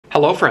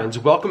Hello friends,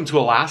 welcome to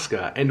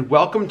Alaska, and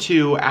welcome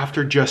to,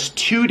 after just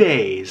 2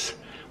 days,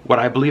 what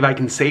I believe I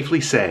can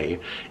safely say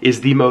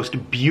is the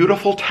most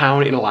beautiful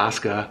town in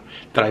Alaska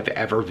that I've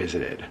ever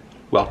visited.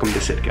 Welcome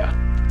to Sitka.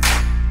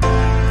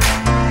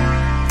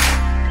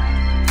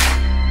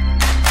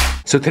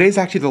 So today's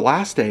actually the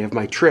last day of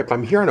my trip.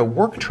 I'm here on a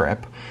work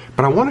trip,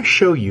 but I want to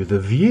show you the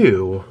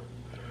view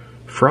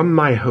from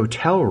my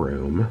hotel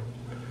room.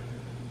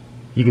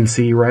 You can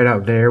see right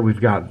out there, we've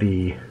got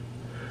the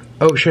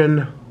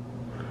ocean.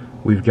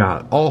 We've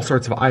got all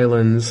sorts of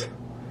islands,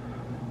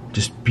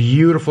 just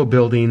beautiful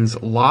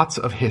buildings, lots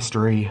of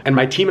history. And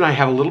my team and I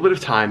have a little bit of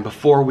time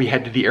before we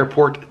head to the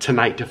airport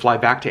tonight to fly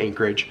back to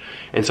Anchorage.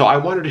 And so I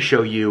wanted to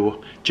show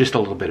you just a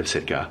little bit of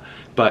Sitka.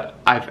 But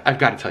I've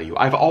got to tell you,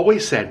 I've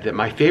always said that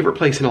my favorite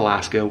place in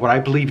Alaska, what I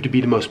believe to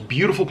be the most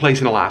beautiful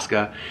place in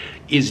Alaska,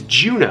 is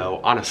Juneau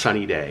on a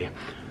sunny day.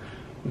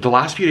 The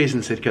last few days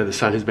in Sitka, the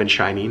sun has been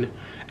shining,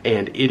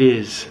 and it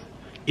is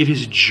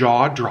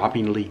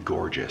jaw-droppingly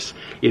gorgeous.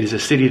 It is a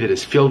city that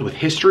is filled with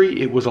history.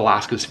 It was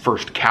Alaska's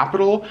first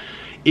capital.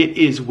 It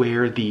is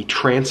where the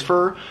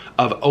transfer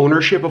of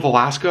ownership of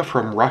Alaska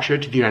from Russia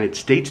to the United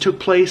States took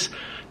place.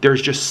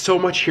 There's just so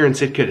much here in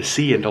Sitka to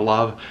see and to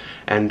love,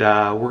 and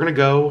we're gonna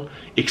go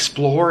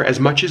explore as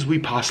much as we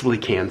possibly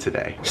can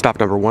today. Stop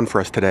number one for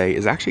us today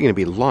is actually gonna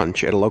be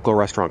lunch at a local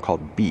restaurant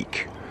called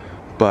Beak,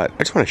 but I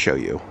just wanna show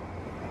you.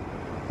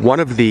 One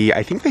of the,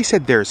 I think they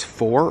said there's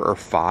 4 or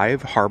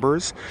 5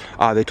 harbors.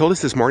 They told us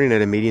this morning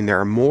at a meeting there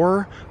are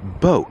more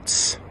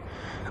boats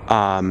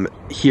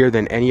here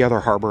than any other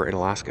harbor in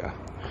Alaska.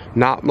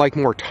 Not like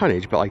more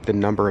tonnage, but like the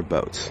number of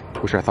boats,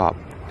 which I thought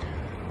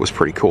was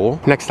pretty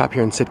cool. Next stop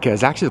here in Sitka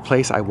is actually the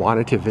place I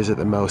wanted to visit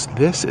the most.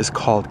 This is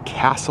called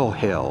Castle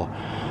Hill,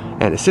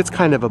 and it sits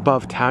kind of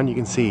above town. You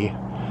can see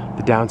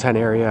the downtown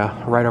area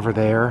right over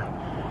there.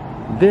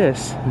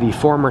 This, the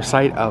former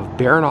site of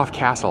Baranof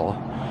Castle.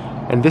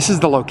 And this is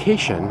the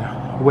location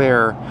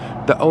where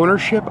the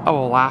ownership of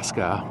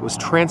Alaska was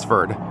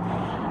transferred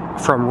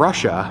from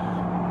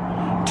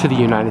Russia to the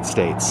United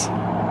States.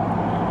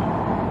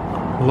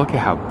 Look at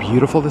how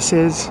beautiful this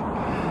is.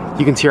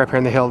 You can see up here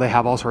on the hill, they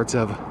have all sorts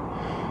of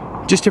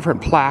just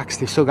different plaques.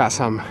 They've still got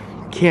some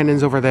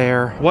cannons over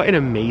there. What an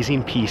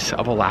amazing piece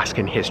of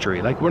Alaskan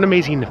history. Like, what an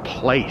amazing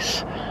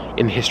place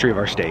in the history of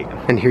our state.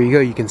 And here you go,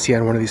 you can see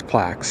on one of these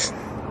plaques,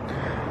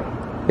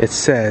 it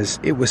says,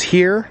 "It was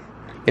here,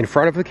 in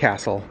front of the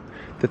castle,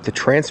 that the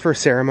transfer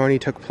ceremony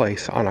took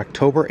place on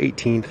October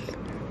 18th,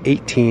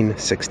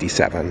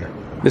 1867.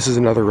 This is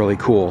another really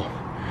cool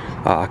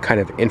kind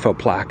of info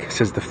plaque. It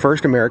says the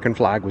first American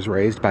flag was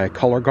raised by a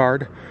color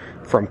guard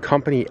from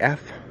Company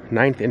F,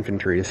 9th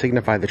Infantry, to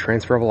signify the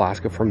transfer of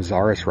Alaska from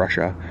Tsarist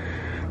Russia.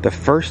 The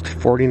first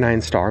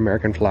 49-star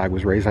American flag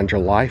was raised on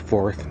July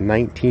 4th,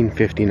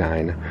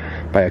 1959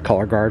 by a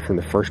color guard from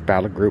the 1st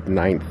Battle Group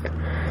 9th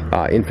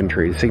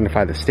Infantry to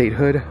signify the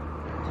statehood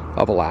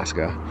of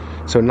Alaska."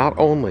 So not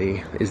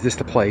only is this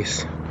the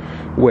place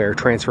where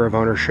transfer of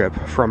ownership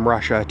from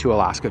Russia to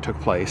Alaska took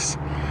place,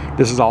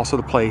 this is also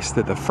the place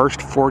that the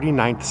first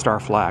 49th star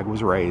flag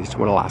was raised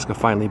when Alaska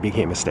finally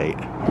became a state.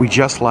 We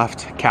just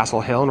left Castle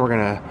Hill, and we're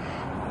gonna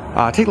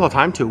take a little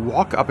time to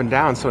walk up and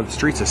down some of the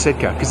streets of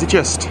Sitka, because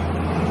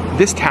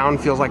this town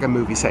feels like a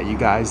movie set, you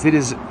guys. It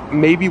is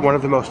maybe one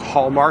of the most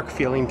hallmark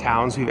feeling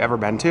towns we've ever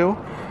been to,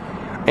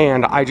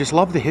 and I just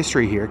love the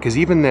history here, because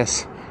even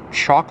this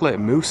chocolate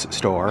mousse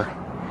store,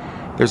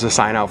 there's a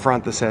sign out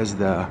front that says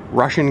the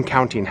Russian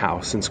counting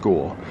house in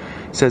school.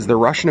 It says the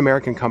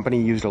Russian-American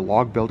company used a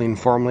log building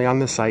formerly on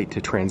the site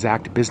to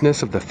transact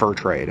business of the fur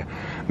trade.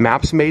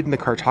 Maps made in the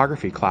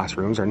cartography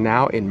classrooms are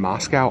now in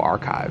Moscow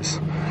archives.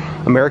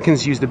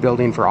 Americans used the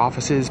building for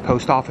offices,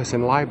 post office,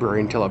 and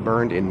library until it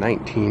burned in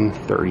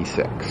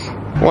 1936.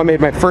 Well, I made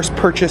my first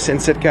purchase in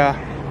Sitka,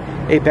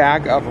 a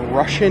bag of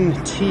Russian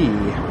tea.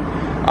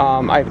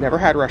 I've never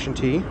had Russian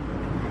tea.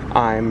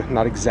 I'm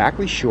not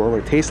exactly sure what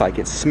it tastes like.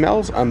 It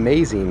smells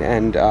amazing,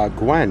 and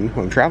Gwen,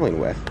 who I'm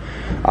traveling with,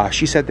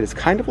 she said that it's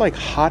kind of like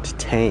hot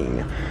tang,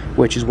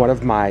 which is one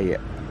of my,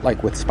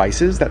 like with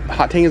spices, that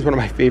hot tang is one of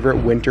my favorite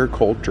winter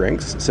cold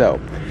drinks. So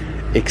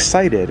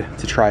excited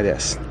to try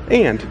this.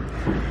 And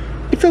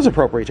it feels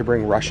appropriate to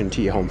bring Russian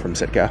tea home from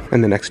Sitka.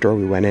 And the next store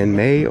we went in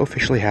may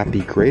officially have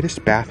the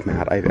greatest bath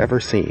mat I've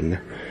ever seen.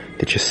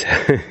 It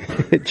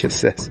just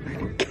says,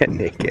 "Get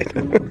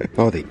naked."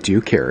 Oh, they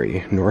do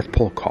carry North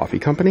Pole Coffee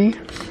Company.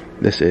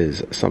 This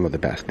is some of the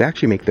best. They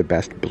actually make the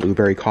best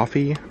blueberry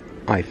coffee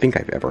I think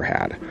I've ever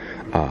had.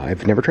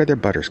 I've never tried their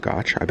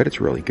butterscotch. I bet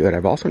it's really good.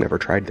 I've also never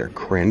tried their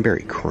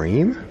cranberry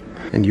cream.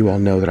 And you all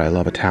know that I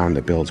love a town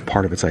that builds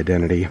part of its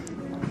identity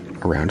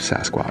around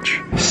Sasquatch.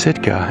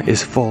 Sitka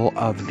is full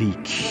of the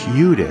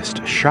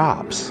cutest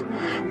shops.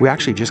 We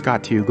actually just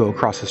got to go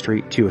across the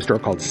street to a store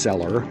called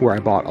Cellar, where I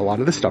bought a lot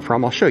of this stuff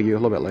from. I'll show you a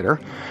little bit later.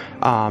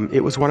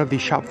 It was one of the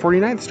Shop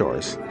 49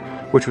 stores,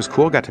 which was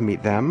cool. Got to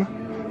meet them.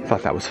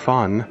 Thought that was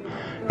fun.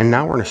 And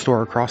now we're in a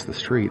store across the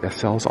street that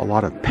sells a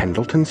lot of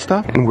Pendleton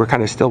stuff. And we're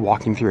kind of still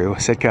walking through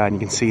Sitka, and you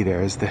can see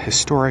there's the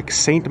historic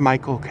St.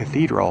 Michael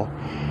Cathedral,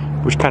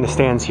 which kind of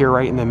stands here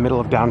right in the middle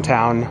of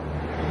downtown.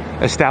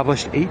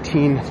 Established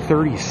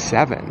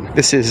 1837.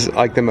 This is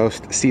like the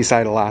most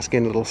seaside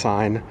Alaskan little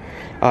sign.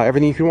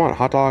 Everything you can want.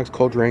 Hot dogs,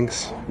 cold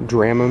drinks,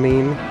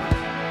 Dramamine.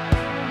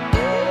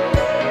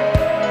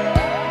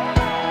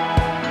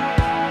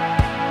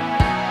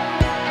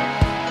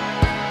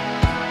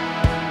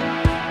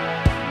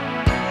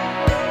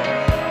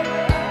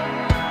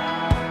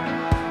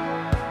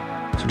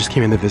 So just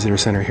came in the visitor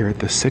center here at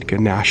the Sitka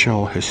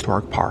National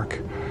Historic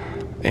Park.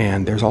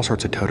 And there's all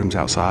sorts of totems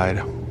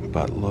outside.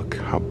 But look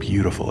how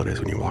beautiful it is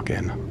when you walk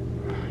in.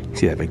 You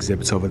see they have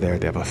exhibits over there,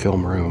 they have a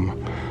film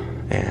room,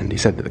 and he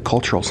said that the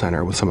cultural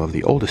center with some of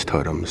the oldest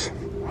totems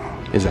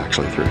is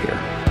actually through here.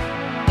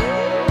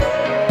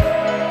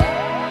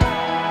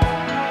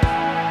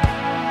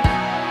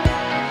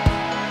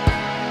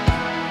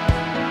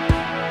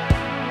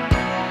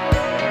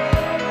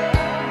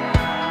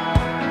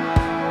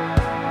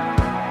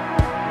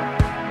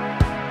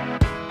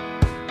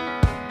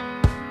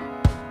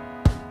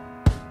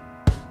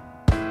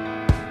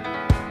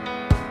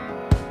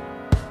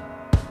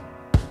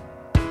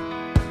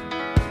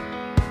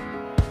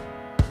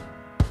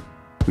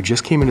 We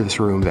just came into this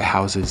room that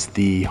houses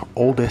the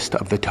oldest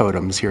of the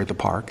totems here at the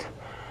park.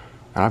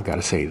 And I've got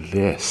to say,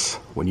 this,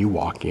 when you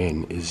walk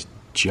in, is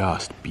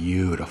just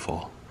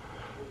beautiful.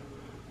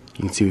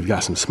 You can see we've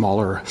got some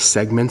smaller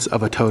segments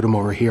of a totem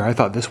over here. I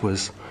thought this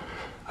was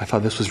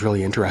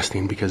really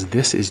interesting because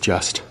this is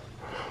just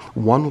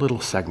one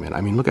little segment.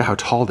 I mean, look at how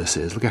tall this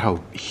is. Look at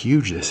how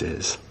huge this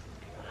is.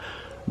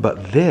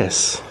 But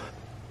this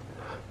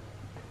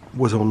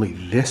was only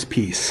this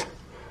piece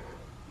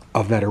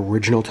of that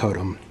original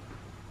totem.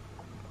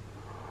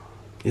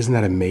 Isn't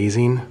that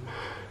amazing?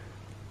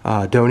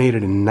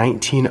 Donated in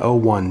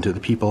 1901 to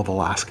the people of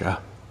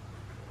Alaska.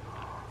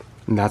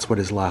 And that's what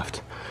is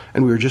left.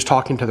 And we were just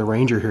talking to the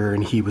ranger here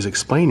and he was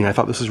explaining, I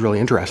thought this was really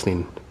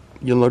interesting.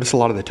 You'll notice a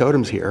lot of the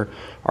totems here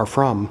are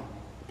from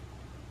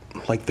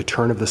like the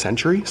turn of the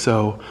century.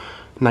 So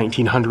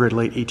 1900,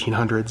 late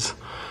 1800s.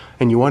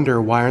 And you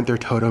wonder, why aren't there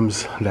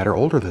totems that are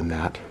older than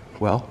that?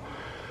 Well,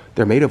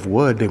 they're made of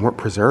wood, they weren't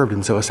preserved.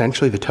 And so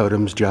essentially the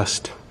totems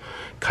just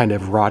kind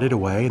of rotted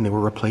away and they were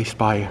replaced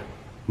by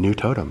new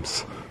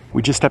totems.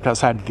 We just stepped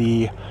outside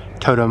the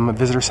totem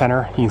visitor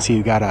center. You can see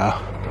you got a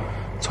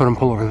totem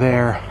pole over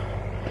there,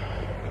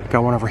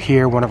 got one over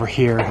here,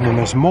 and then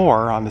there's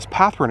more on this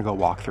path we're gonna go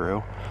walk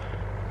through,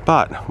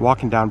 but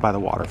walking down by the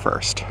water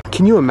first.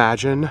 Can you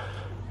imagine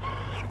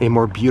a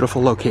more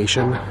beautiful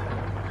location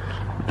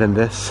than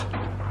this?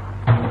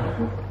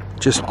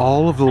 Just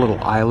all of the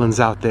little islands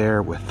out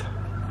there with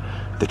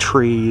the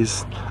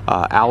trees.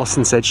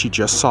 Allison said she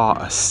just saw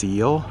a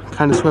seal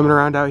kind of swimming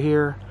around out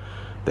here.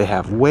 They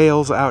have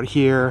whales out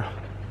here.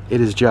 It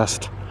is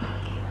just,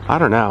 I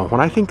don't know. When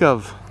I think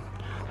of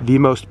the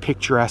most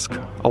picturesque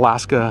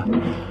Alaska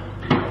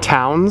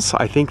towns,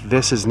 I think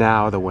this is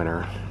now the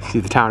winner. See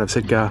the town of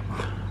Sitka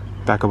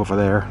back up over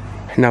there.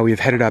 Now we've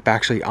headed up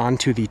actually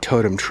onto the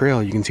totem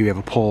trail. You can see we have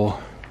a pole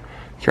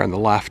here on the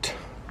left,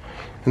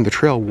 and the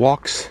trail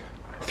walks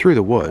through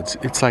the woods.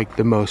 It's like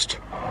the most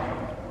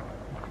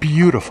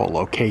beautiful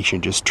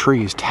location, just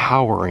trees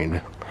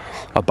towering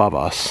above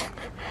us.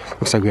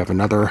 Looks like we have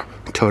another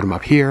totem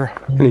up here.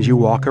 And as you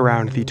walk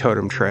around the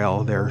totem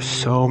trail, there are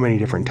so many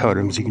different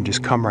totems you can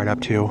just come right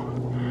up to.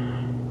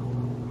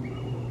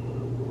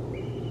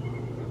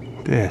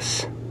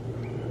 This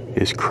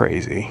is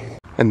crazy.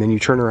 And then you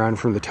turn around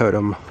from the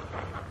totem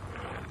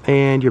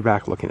and you're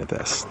back looking at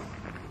this.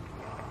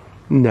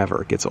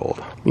 Never gets old.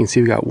 You can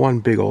see we got one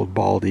big old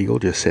bald eagle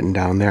just sitting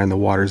down there on the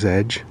water's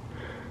edge.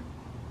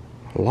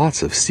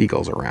 Lots of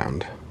seagulls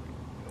around.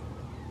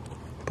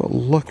 But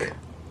look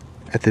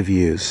at the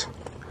views.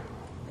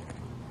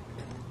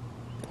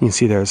 You can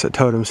see there's a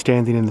totem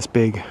standing in this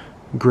big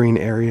green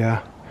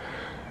area.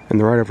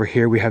 And right over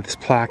here we have this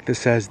plaque that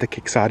says the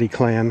Kiksadi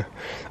clan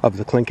of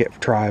the Tlingit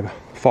tribe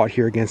fought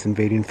here against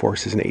invading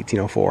forces in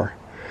 1804.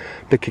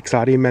 The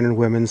Kiksadi men and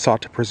women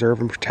sought to preserve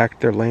and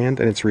protect their land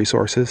and its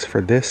resources for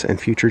this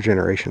and future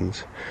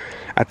generations.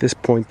 At this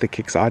point, the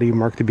Kiksadi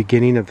marked the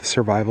beginning of the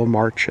survival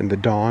march and the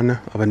dawn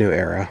of a new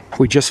era.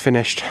 We just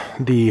finished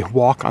the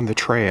walk on the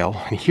trail,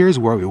 and here's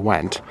where we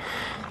went.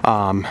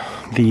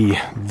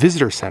 The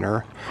visitor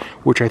center,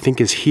 which I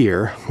think is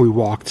here, we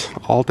walked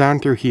all down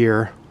through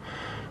here,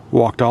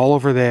 walked all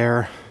over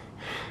there,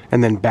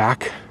 and then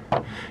back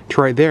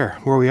to right there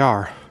where we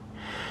are.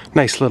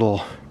 Nice little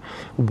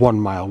 1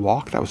 mile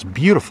walk. That was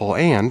beautiful,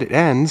 and it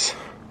ends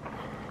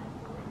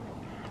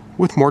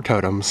with more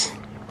totems.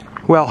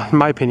 Well, in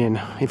my opinion,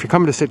 if you're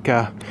coming to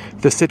Sitka,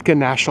 the Sitka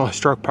National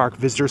Historic Park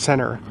Visitor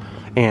Center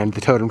and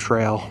the Totem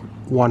Trail,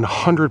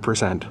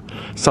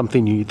 100%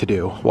 something you need to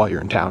do while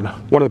you're in town.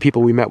 One of the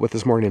people we met with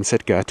this morning in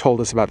Sitka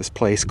told us about this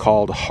place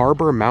called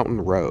Harbor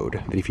Mountain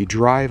Road, that if you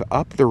drive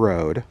up the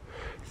road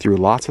through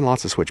lots and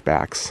lots of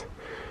switchbacks,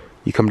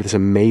 you come to this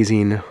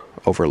amazing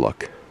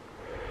overlook.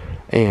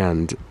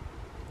 And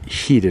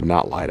he did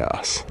not lie to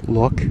us.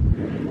 Look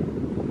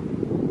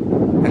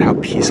at how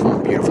peaceful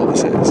and beautiful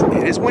this is.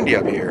 It is windy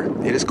up here.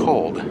 It is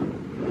cold.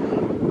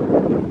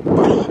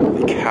 But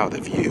holy cow,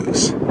 the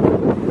views.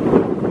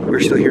 We're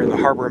still here in the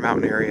Harbor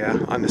Mountain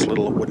area on this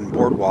little wooden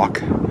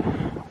boardwalk.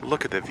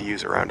 Look at the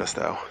views around us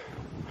though.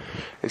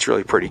 It's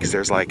really pretty because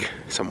there's like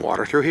some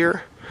water through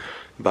here,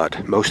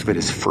 but most of it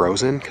is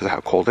frozen because of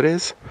how cold it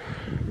is.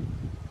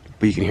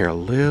 But you can hear a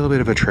little bit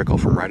of a trickle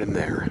from right in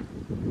there.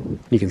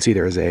 You can see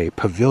there's a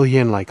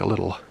pavilion, like a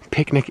little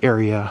picnic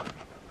area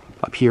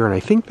up here, and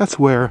I think that's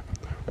where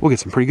we'll get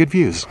some pretty good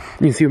views.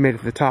 You can see we made it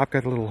to the top,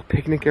 got a little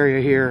picnic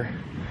area here.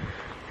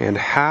 And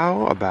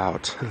how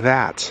about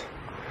that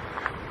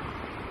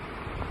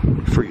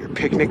for your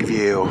picnic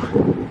view?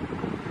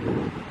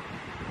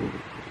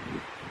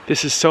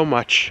 This is so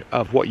much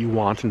of what you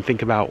want and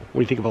think about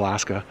when you think of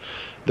Alaska.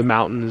 The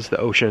mountains, the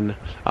ocean,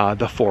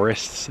 the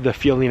forests, the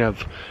feeling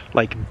of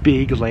like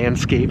big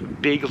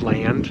landscape, big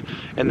land,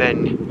 and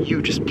then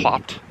you just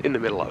plopped in the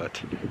middle of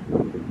it.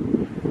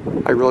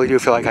 I really do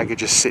feel like I could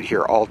just sit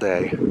here all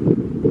day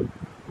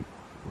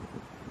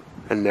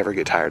and never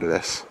get tired of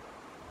this.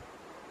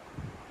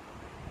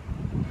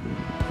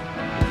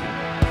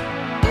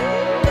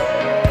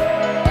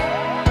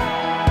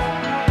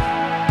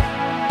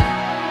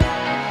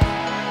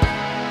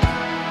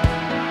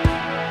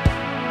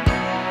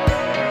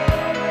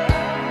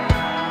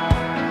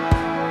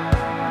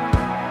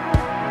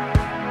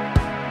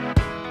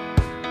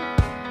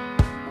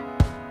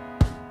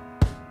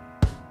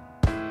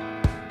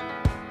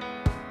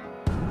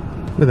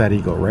 Look at that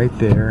eagle right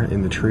there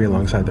in the tree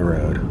alongside the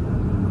road.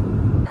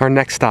 Our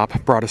next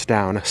stop brought us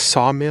down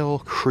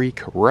Sawmill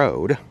Creek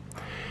Road,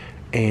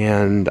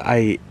 and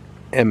I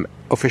am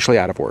officially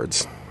out of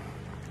words.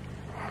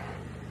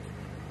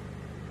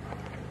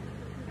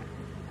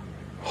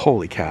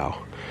 Holy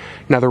cow.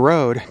 Now the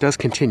road does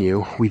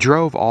continue. We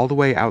drove all the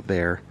way out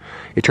there.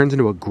 It turns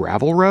into a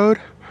gravel road,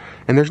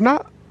 and there's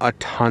not a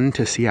ton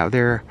to see out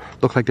there.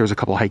 Looked like there was a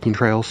couple hiking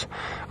trails.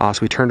 So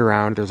we turned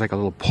around. There's like a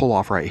little pull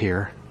off right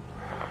here.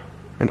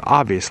 And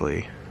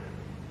obviously,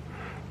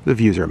 the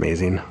views are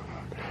amazing.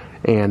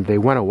 And they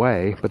went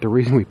away, but the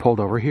reason we pulled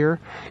over here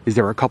is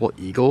there were a couple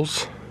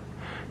eagles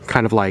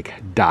kind of like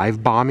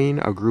dive bombing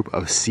a group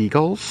of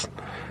seagulls.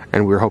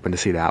 And we were hoping to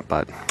see that,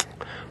 but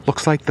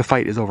looks like the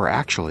fight is over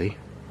actually.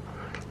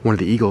 One of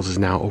the eagles is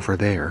now over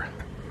there.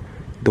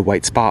 The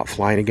white spot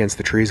flying against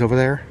the trees over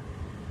there.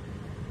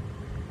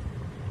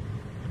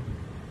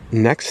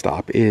 Next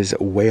stop is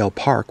Whale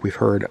Park. We've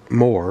heard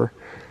more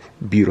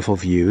beautiful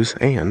views,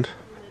 and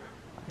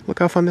look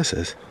how fun this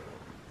is.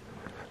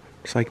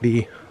 It's like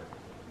the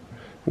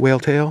whale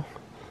tail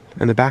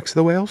and the backs of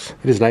the whales.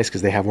 It is nice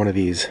because they have one of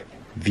these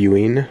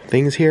viewing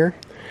things here,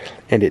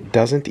 and it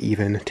doesn't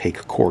even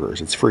take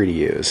quarters. It's free to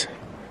use.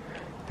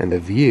 And the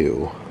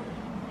view,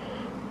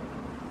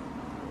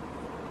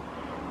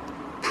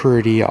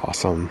 pretty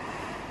awesome.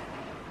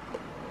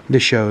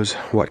 This shows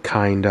what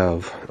kind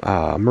of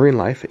marine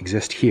life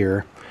exists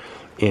here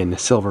in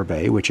Silver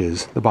Bay, which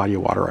is the body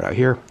of water right out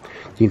here.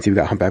 You can see we've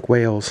got humpback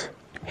whales,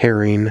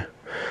 herring,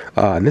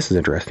 and this is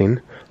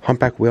interesting.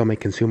 Humpback whale may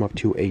consume up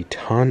to a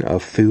ton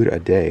of food a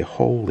day.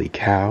 Holy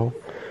cow.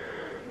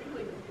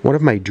 One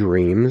of my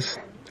dreams,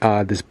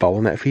 this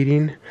bubble net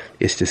feeding,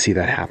 is to see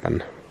that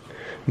happen.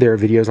 There are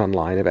videos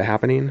online of it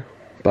happening,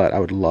 but I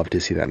would love to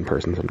see that in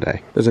person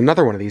someday. There's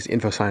another one of these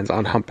info signs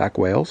on humpback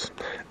whales,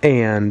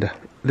 and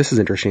this is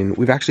interesting.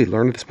 We've actually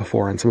learned this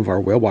before on some of our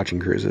whale watching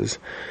cruises,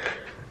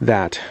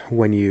 that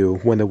when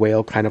the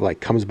whale kind of like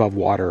comes above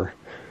water,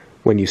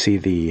 when you see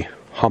the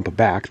hump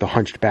back, the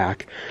hunched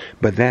back,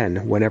 but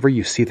then whenever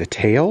you see the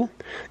tail,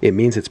 it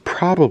means it's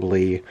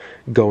probably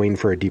going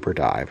for a deeper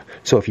dive.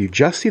 So if you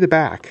just see the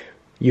back,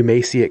 you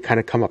may see it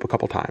kind of come up a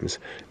couple times,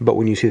 but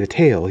when you see the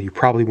tail, you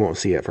probably won't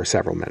see it for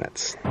several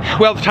minutes.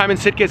 Well, the time in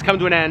Sitka has come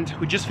to an end.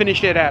 We just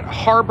finished it at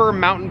Harbor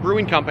Mountain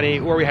Brewing Company,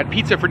 where we had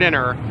pizza for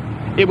dinner.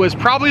 It was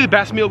probably the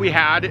best meal we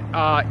had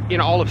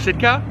in all of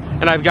Sitka,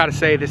 and I've got to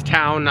say, this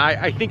town,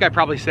 I think I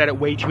probably said it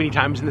way too many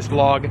times in this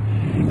vlog.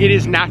 It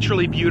is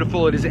naturally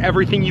beautiful. It is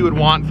everything you would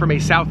want from a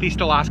Southeast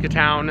Alaska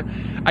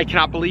town. I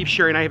cannot believe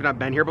Sherri and I have not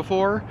been here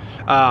before.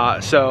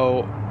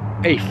 So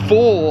a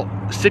full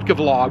Sitka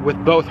vlog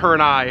with both her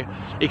and I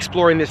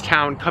exploring this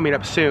town coming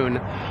up soon.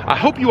 I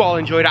hope you all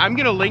enjoyed it. I'm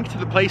gonna link to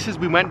the places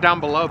we went down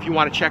below if you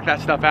want to check that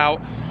stuff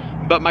out.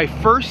 But my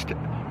first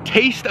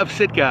taste of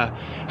Sitka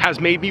has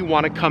made me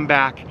want to come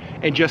back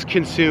and just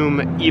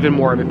consume even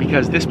more of it,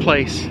 because this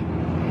place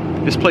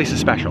is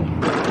special.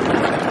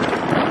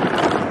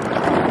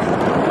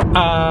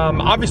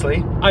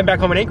 Obviously, I'm back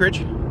home in Anchorage,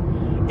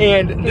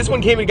 and this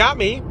one came and got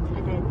me.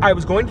 I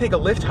was going to take a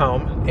lift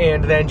home,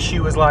 and then she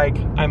was like,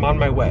 I'm on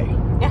my way.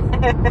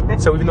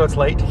 So even though it's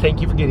late,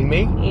 thank you for getting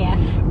me. Yeah.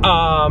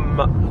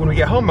 When we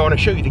get home, I want to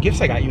show you the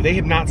gifts I got you. They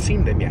have not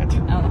seen them yet.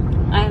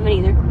 Oh, I haven't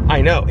either.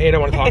 I know, and I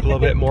want to talk a little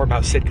bit more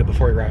about Sitka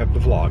before we wrap up the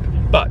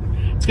vlog. But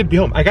it's good to be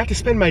home. I got to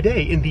spend my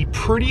day in the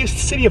prettiest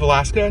city of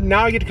Alaska.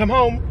 Now I get to come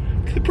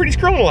home to the prettiest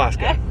girl in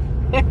Alaska.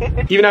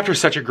 Even after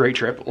such a great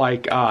trip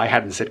like I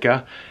had in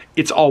Sitka,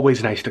 it's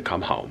always nice to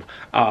come home.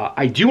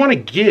 I do want to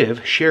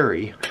give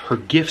Sherri her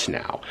gifts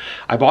now.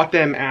 I bought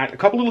them at a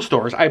couple little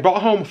stores. I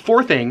brought home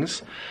 4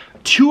 things.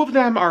 2 of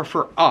them are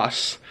for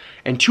us,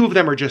 and 2 of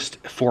them are just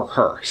for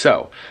her.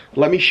 So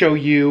let me show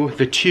you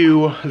the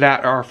 2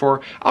 that are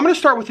for, I'm gonna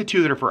start with the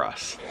 2 that are for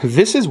us.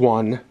 This is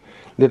one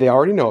that they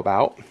already know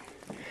about.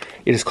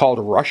 It is called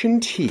Russian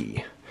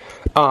tea.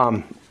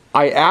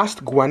 I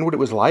asked Gwen what it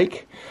was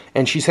like,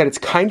 and she said it's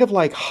kind of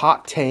like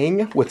hot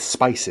tang with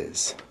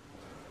spices.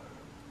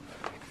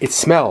 It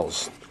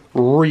smells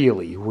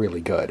really,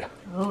 really good.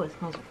 Oh, it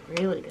smells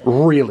really good.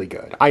 Really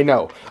good. I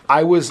know.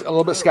 I was a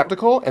little bit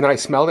skeptical, and then I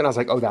smelled it, and I was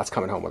like, oh, that's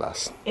coming home with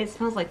us. It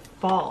smells like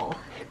fall.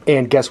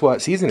 And guess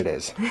what season it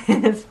is?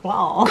 It's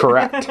fall.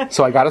 Correct.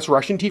 So I got us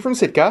Russian tea from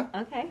Sitka.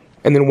 Okay.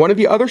 And then one of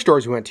the other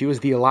stores we went to is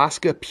the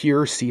Alaska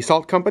Pure Sea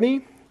Salt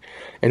Company.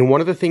 And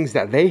one of the things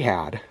that they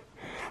had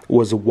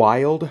was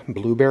wild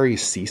blueberry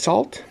sea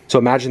salt. So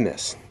imagine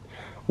this.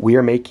 We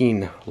are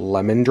making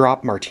lemon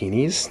drop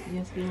martinis.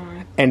 Yes, we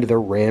are. And the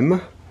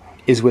rim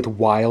is with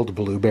wild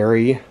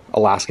blueberry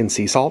Alaskan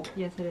sea salt.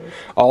 Yes, it is.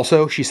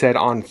 Also, she said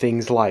on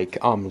things like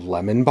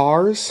lemon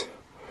bars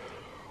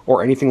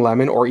or anything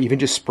lemon, or even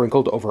just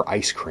sprinkled over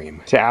ice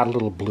cream to add a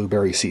little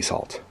blueberry sea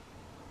salt.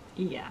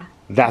 Yeah.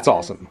 That's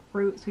awesome.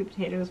 Fruit, sweet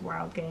potatoes,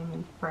 wild game,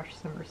 and fresh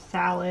summer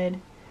salad.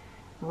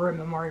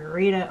 Rim of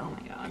margarita. Oh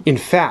my god. In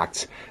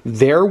fact,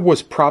 there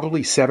was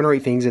probably 7 or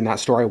 8 things in that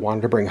store I wanted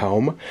to bring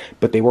home,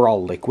 but they were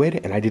all liquid,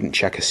 and I didn't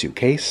check a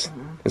suitcase,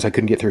 and so I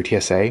couldn't get through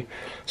TSA.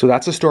 So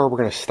that's a store we're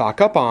going to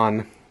stock up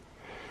on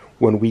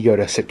when we go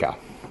to Sitka.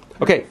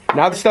 Okay,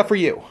 now the stuff for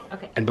you.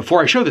 Okay. And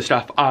before I show the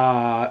stuff,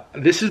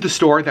 this is the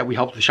store that we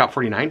helped with Shop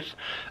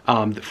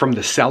 49th, from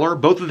the cellar.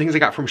 Both of the things I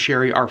got from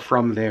Sherri are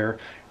from there.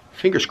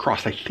 Fingers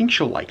crossed, I think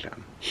she'll like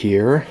them.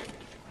 Here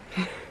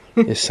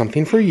is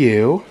something for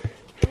you.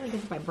 I feel like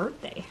it's my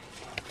birthday.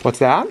 What's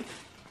that?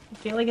 I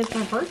feel like it's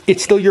my birthday.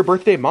 It's still your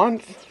birthday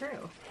month. It's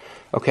true.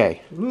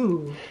 Okay.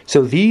 Ooh.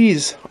 So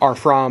these are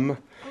from,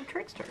 Oh,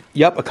 Trickster.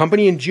 yep, a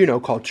company in Juneau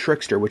called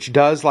Trickster, which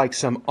does like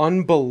some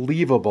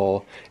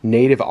unbelievable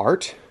native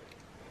art.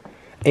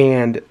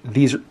 And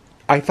these,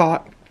 I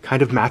thought,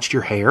 kind of matched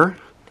your hair.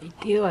 They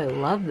do. I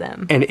love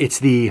them. And it's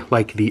the,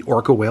 like the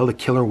orca whale, the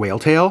killer whale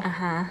tail.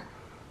 Uh-huh.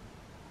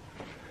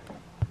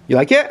 You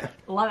like it?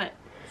 Love it.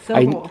 So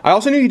cool. I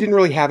also knew you didn't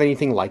really have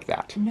anything like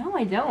that. No,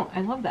 I don't.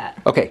 I love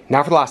that. Okay,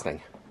 now for the last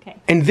thing. Okay.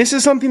 And this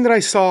is something that I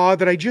saw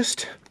that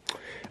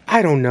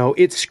I don't know,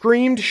 it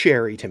screamed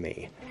Sherri to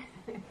me.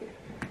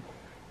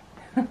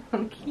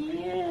 Cute.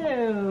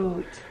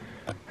 And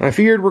I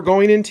figured we're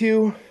going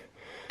into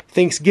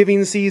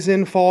Thanksgiving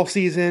season, fall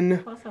season.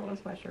 Plus, I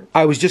love sweatshirts.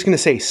 I was just going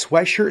to say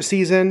sweatshirt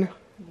season.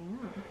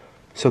 Yeah.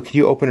 So could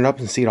you open it up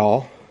and see it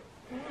all?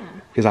 Yeah.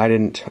 Because I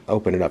didn't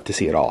open it up to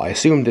see it all. I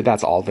assumed that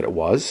that's all that it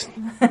was.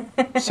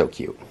 So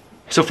cute.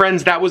 So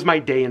friends, that was my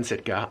day in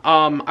Sitka.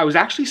 I was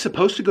actually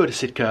supposed to go to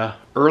Sitka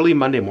early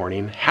Monday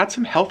morning. Had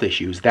some health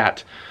issues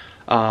that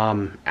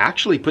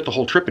actually put the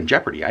whole trip in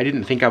jeopardy. I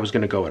didn't think I was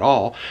going to go at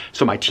all.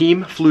 So my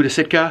team flew to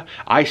Sitka.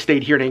 I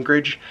stayed here in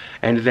Anchorage,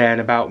 and then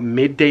about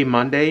midday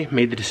Monday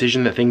made the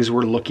decision that things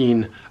were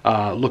looking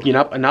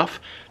up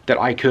enough that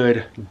I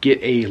could get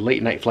a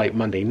late night flight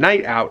Monday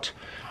night out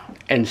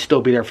and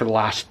still be there for the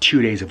last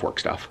 2 days of work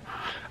stuff.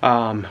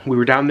 We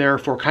were down there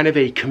for kind of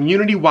a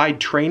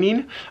community-wide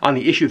training on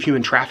the issue of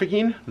human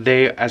trafficking.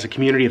 They, as a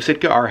community of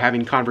Sitka, are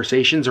having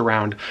conversations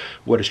around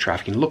what does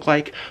trafficking look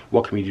like,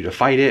 what can we do to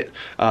fight it,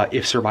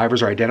 if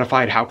survivors are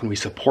identified, how can we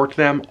support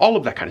them, all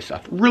of that kind of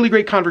stuff. Really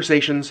great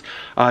conversations.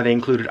 They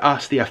included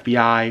us, the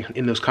FBI,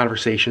 in those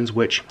conversations,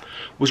 which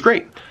was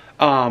great.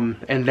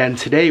 And then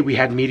today we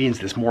had meetings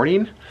this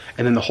morning,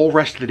 and then the whole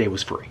rest of the day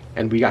was free.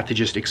 And we got to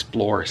just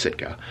explore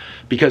Sitka.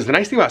 Because the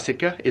nice thing about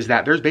Sitka is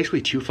that there's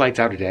basically 2 flights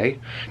out a day.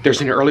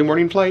 There's an early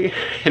morning flight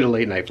and a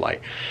late night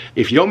flight.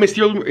 If you miss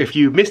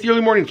the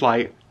early morning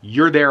flight,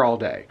 you're there all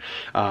day.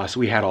 So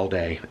we had all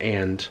day,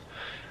 and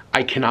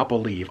I cannot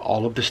believe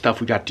all of the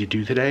stuff we got to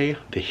do today,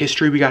 the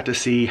history we got to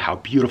see, how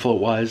beautiful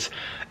it was.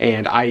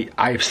 And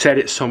I've said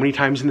it so many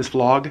times in this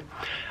vlog,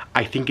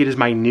 I think it is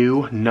my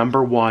new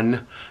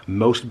 #1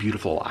 most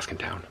beautiful Alaskan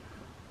town.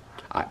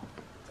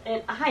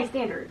 And high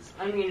standards.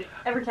 I mean,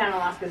 every town in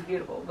Alaska is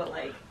beautiful, but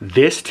like...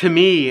 This to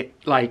me,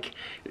 like,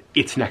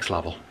 it's next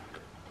level.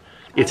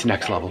 It's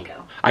next level.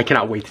 I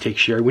cannot wait to take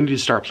Sherri. We need to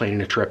start planning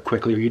a trip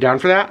quickly. Are you down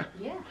for that?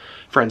 Yeah.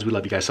 Friends, we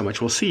love you guys so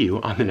much. We'll see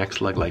you on the next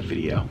LeggLife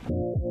video.